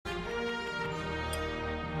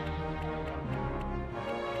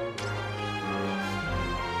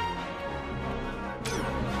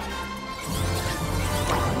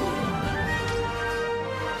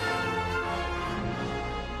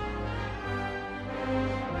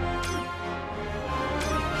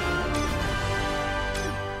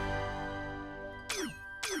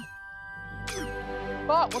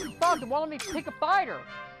fuck? What the fuck? It won't let me pick a fighter.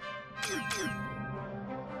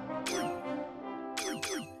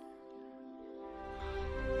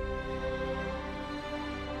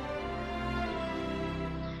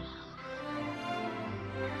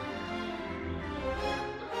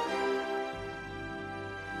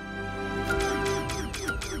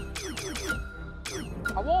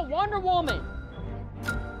 I want Wonder Woman.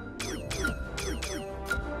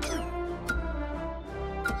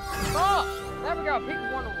 Fuck! There we go. Pick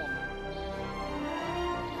Wonder Woman.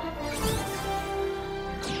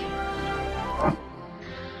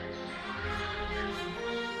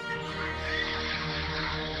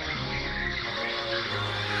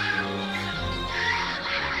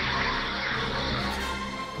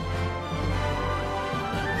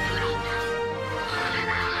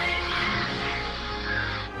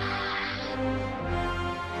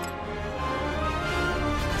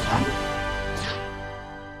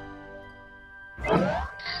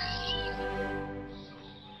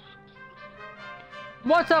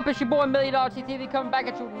 What's up? It's your boy $1 Million TTV coming back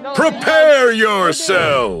at you with another Prepare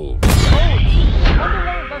yourself! Wonder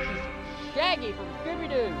Woman versus Shaggy from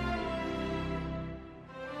Scooby-Doo.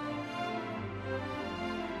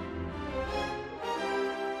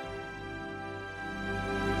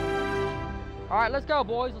 Alright, let's go,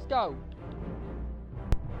 boys. Let's go.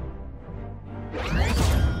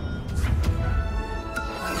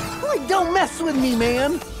 Like, don't mess with me,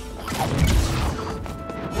 man!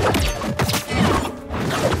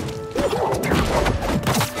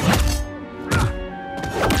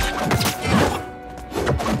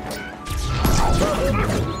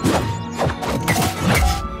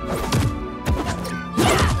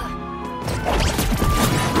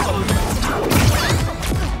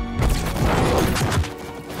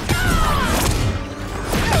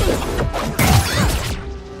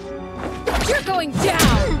 You're going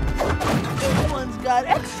down! This one's got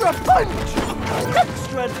extra punch!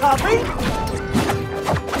 Extra topping!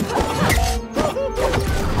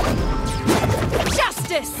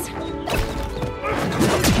 Justice!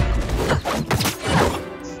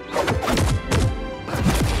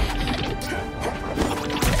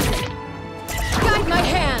 Guide my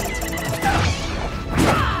hand!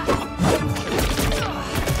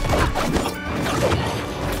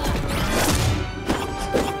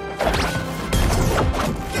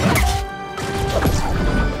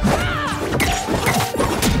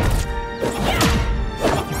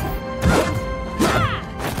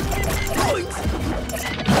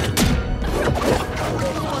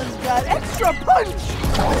 Extra punch!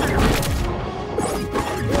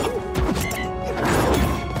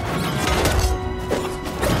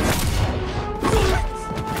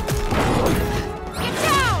 Get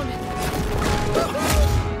down!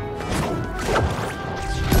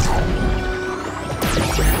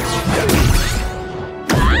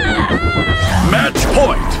 Match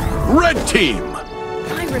point! Red team!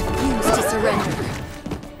 I refuse to surrender.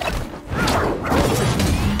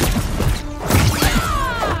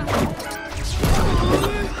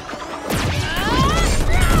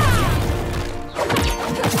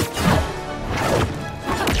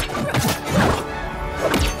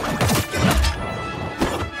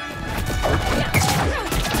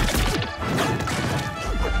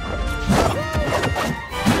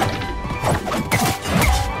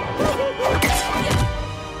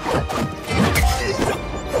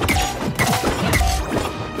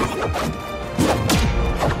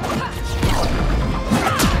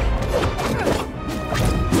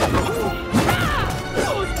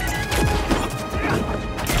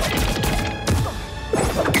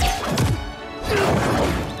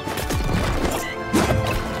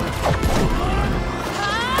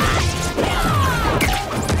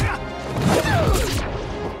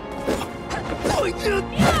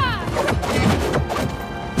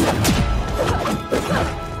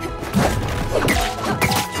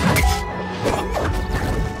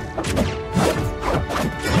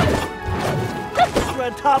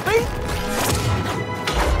 Extra topping!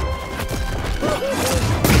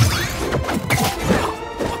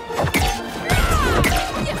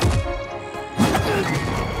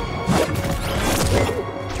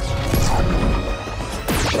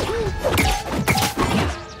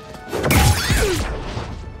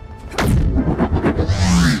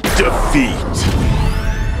 Defeat!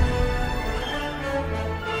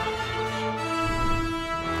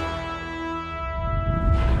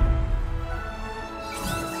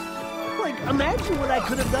 Like, imagine what I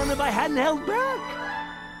could have done if I hadn't held back!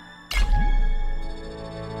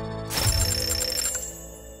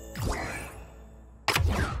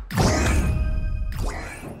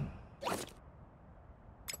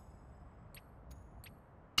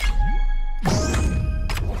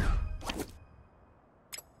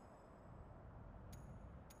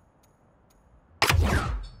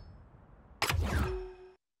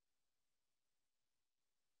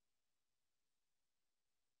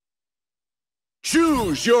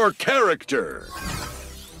 Choose your character.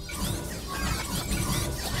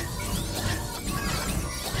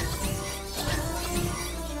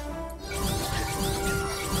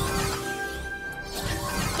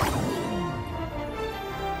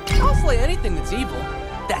 I'll slay anything that's evil.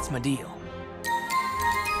 That's my deal.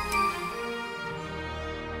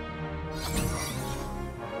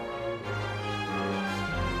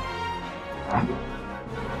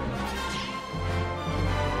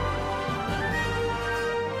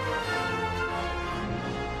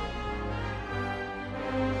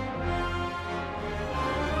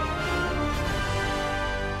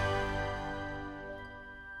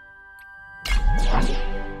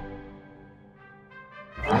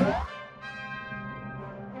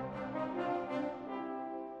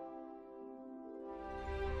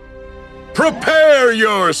 Prepare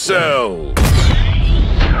yourselves!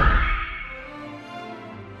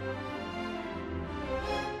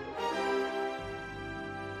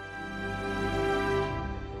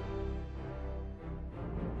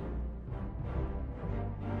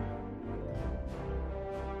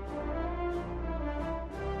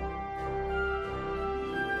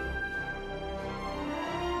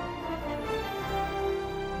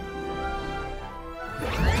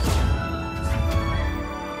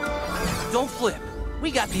 Don't flip. We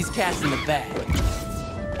got these cats in the bag.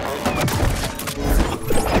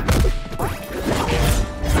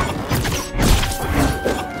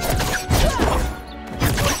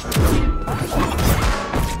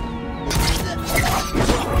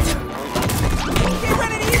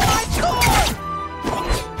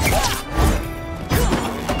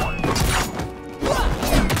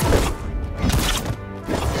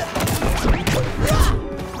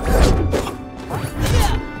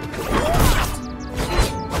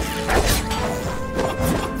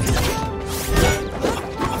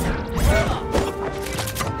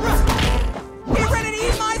 Get ready to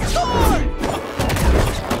eat my sword!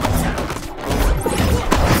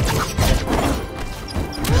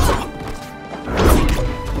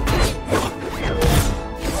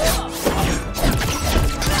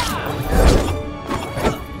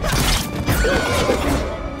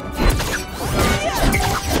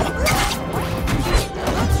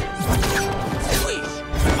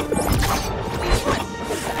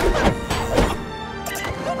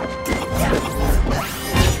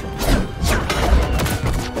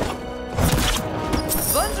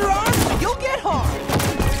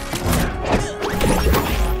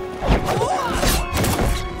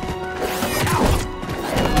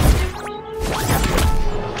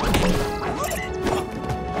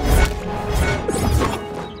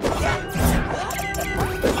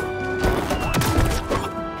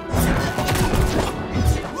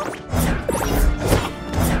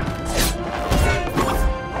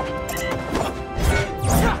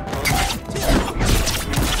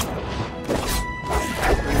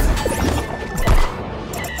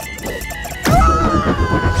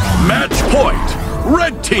 Match point,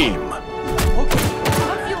 red team. Okay,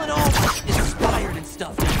 I'm feeling all inspired and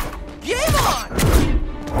stuff now. Game on!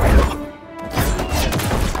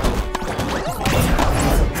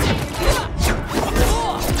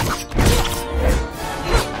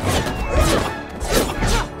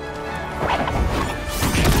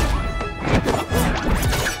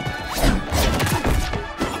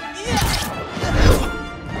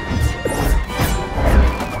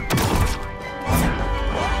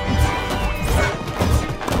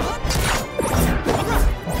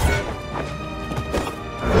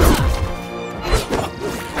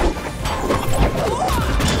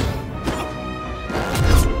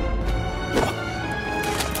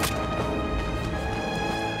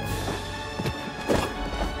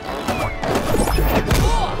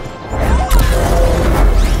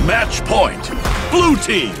 Match point, blue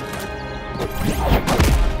team.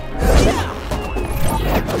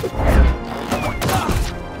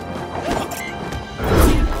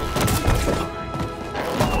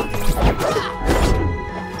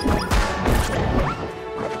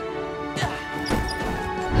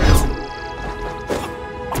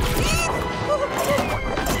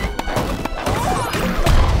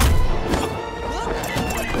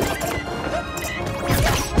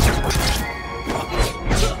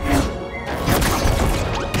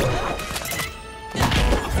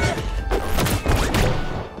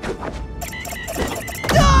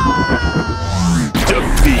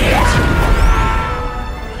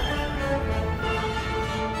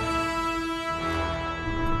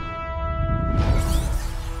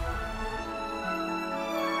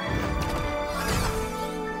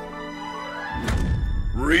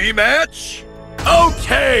 Rematch?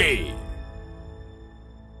 Okay!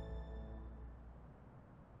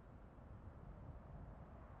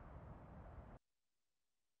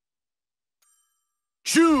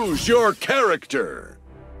 Choose your character.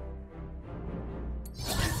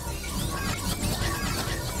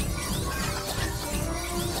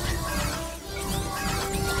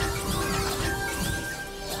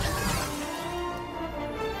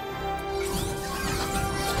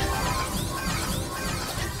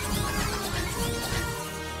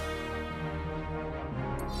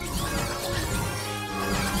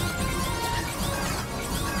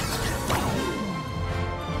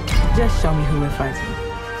 Just show me who we're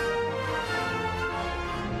fighting.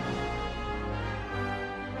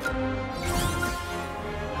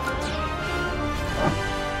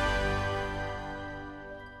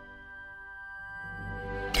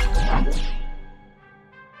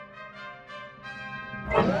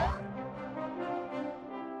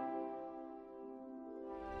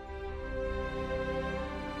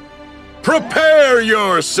 Prepare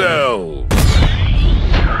yourselves!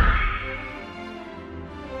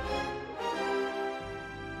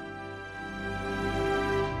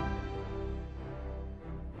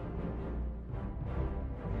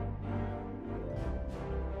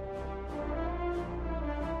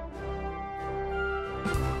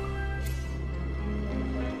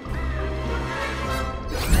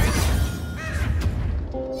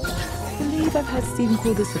 I believe I've heard Stephen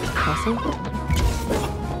call this a crossover.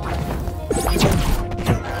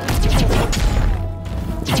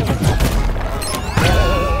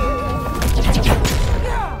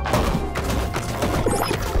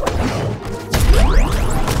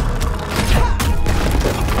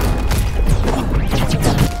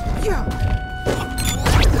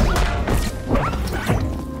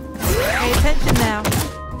 Pay attention now.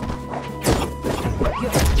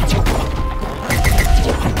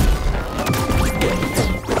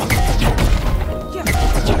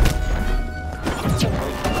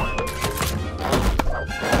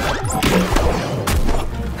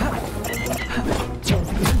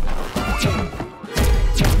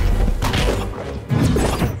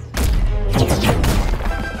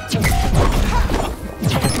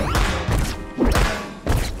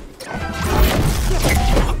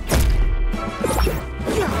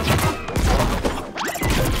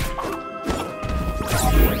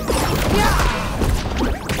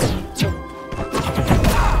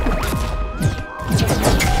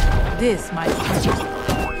 This might hurt.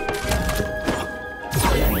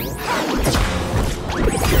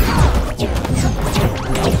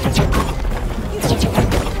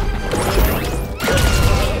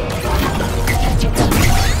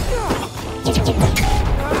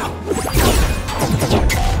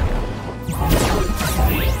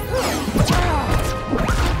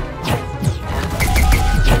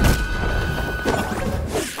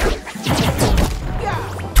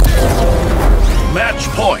 Match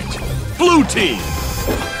point. Blue team.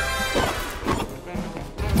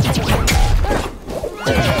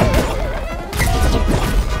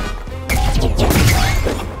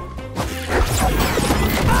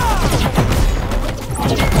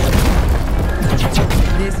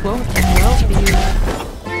 This won't end well for you.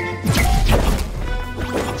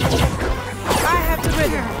 I have the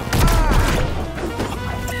rhythm.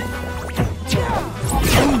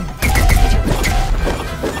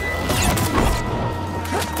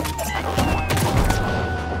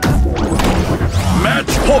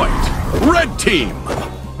 Match point. Red team.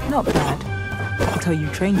 Not bad. Until you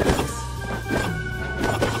train for this.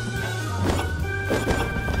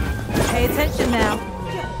 Pay attention now.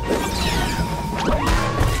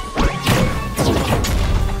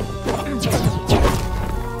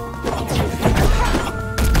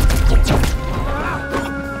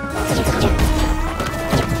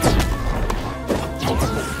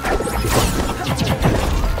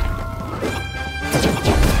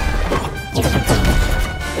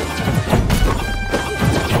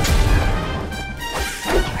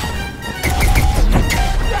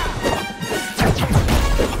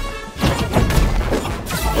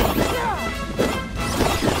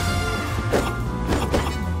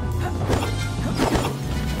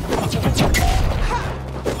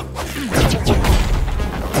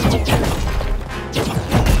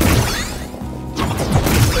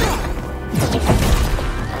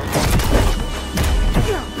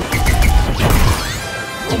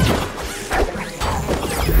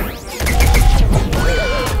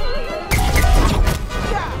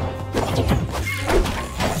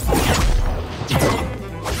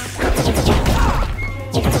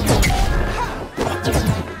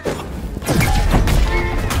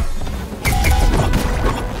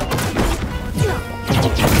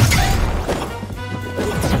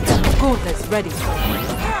 Gauntlets ready.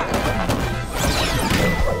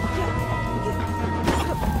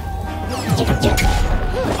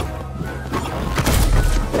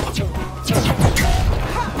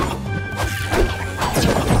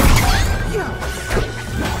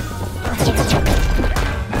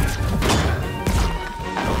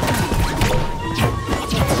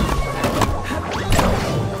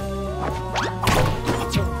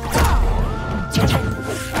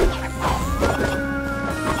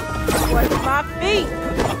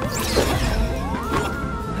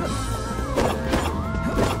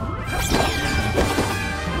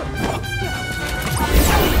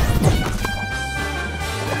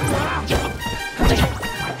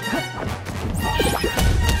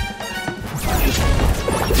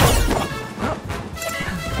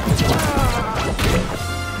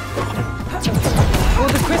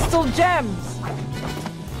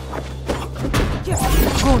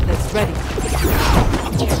 is ready.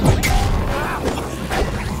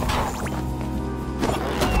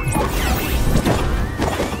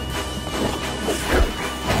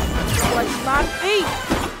 Watch my feet!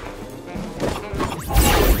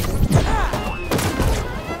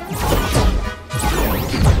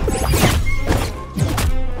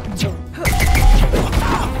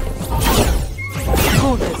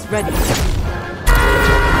 Gold is ready.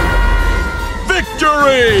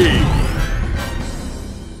 Victory!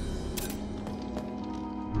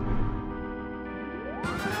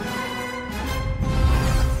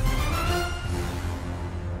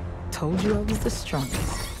 Told you I was the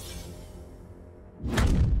strongest.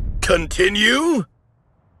 Continue?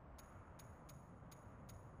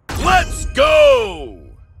 Let's go!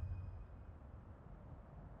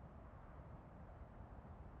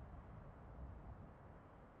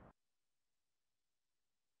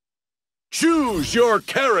 Choose your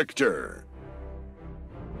character.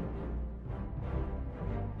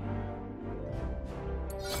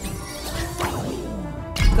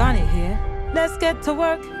 Got it here. Let's get to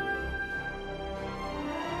work.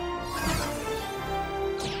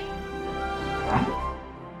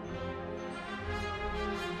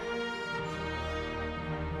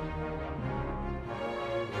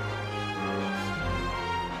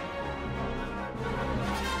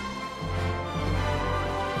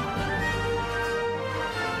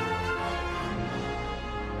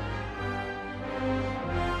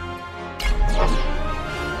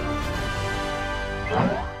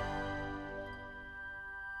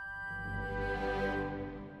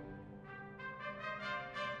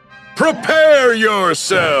 Prepare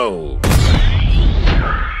yourselves!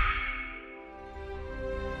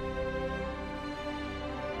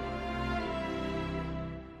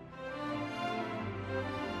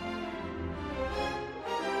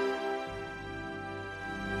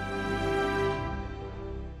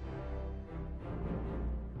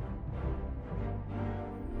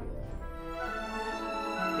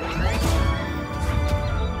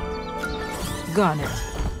 Garnet,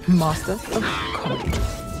 master of comedy.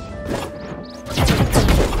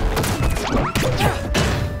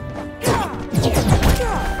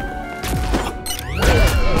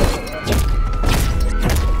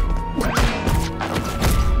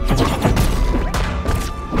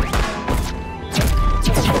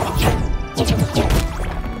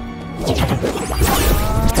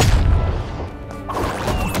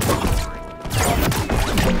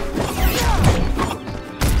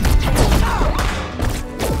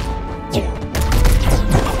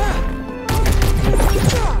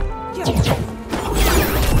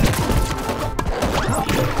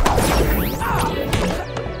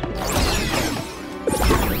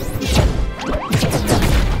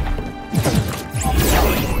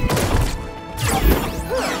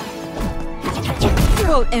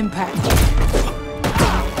 Full impact.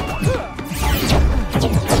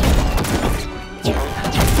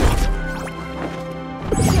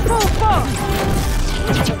 Full force.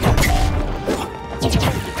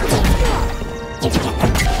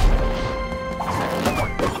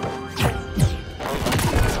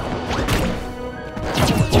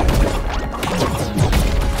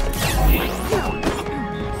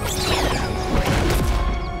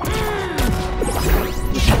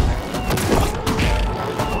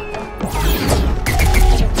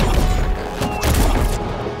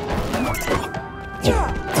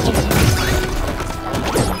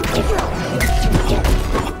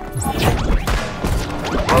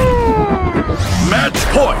 Match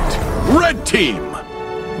point! Red team!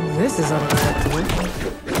 This is unacceptable.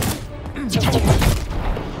 Should've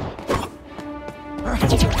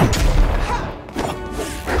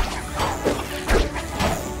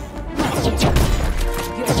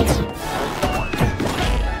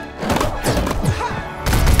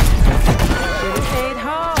stayed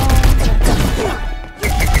home.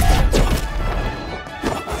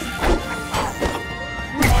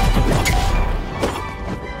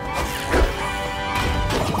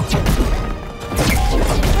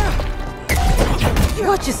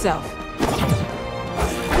 Watch yourself.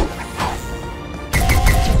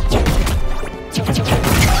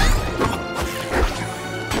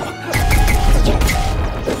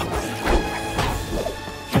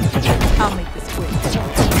 I'll make this quick.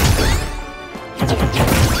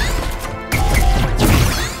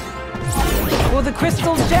 For the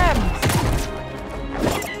crystal gems.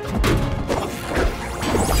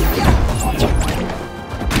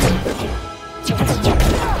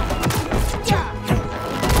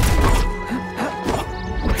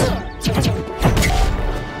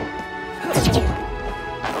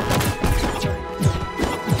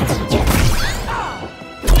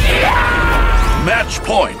 Match Match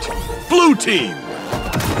point! Blue team!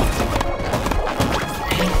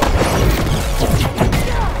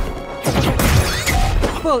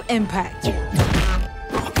 Full impact.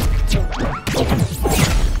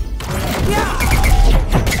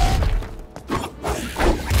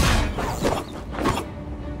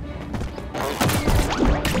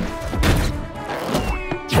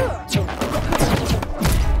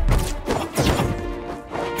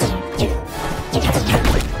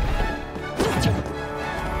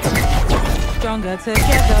 Stronger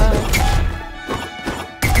together.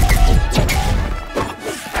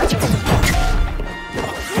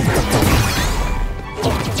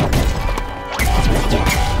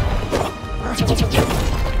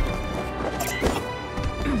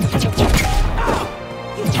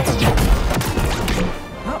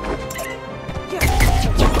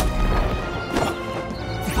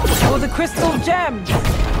 For the crystal gems.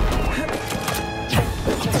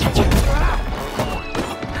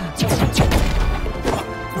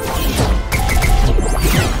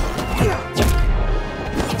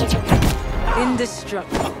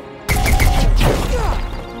 Indestructible.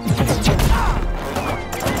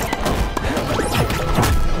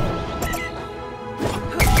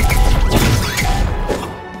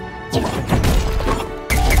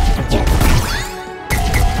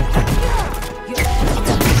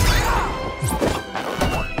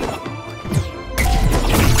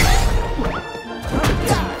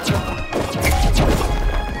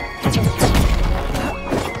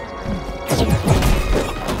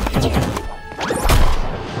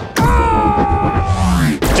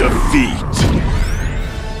 Defeat!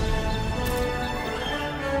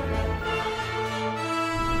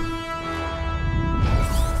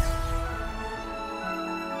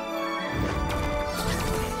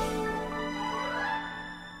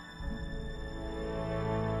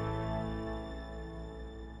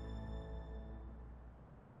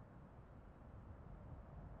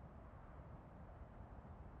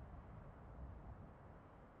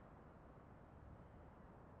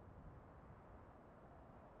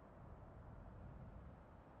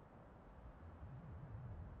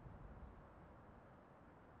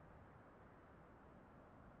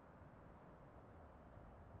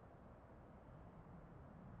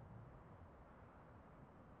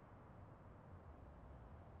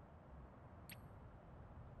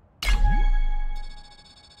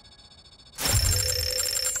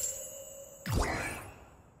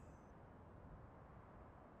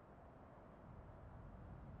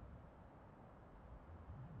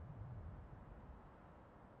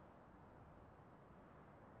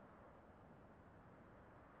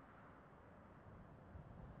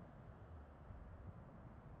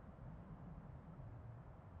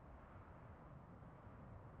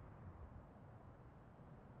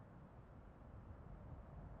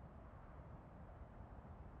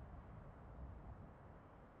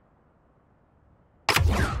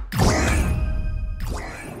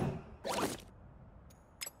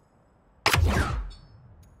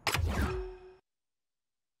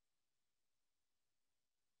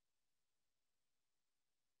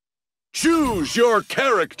 Choose your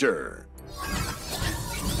character!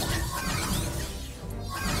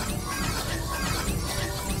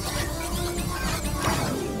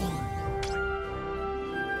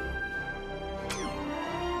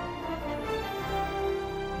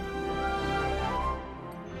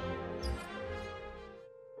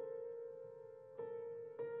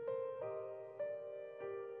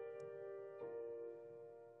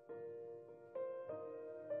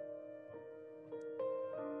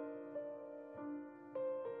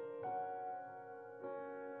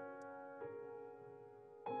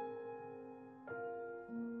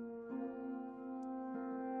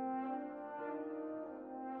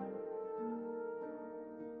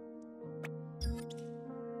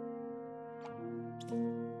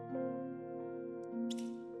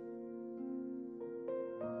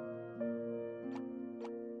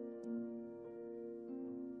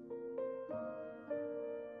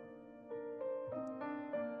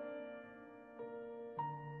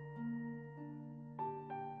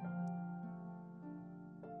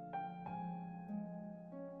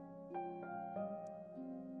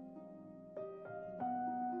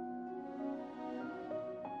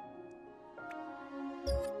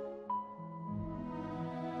 You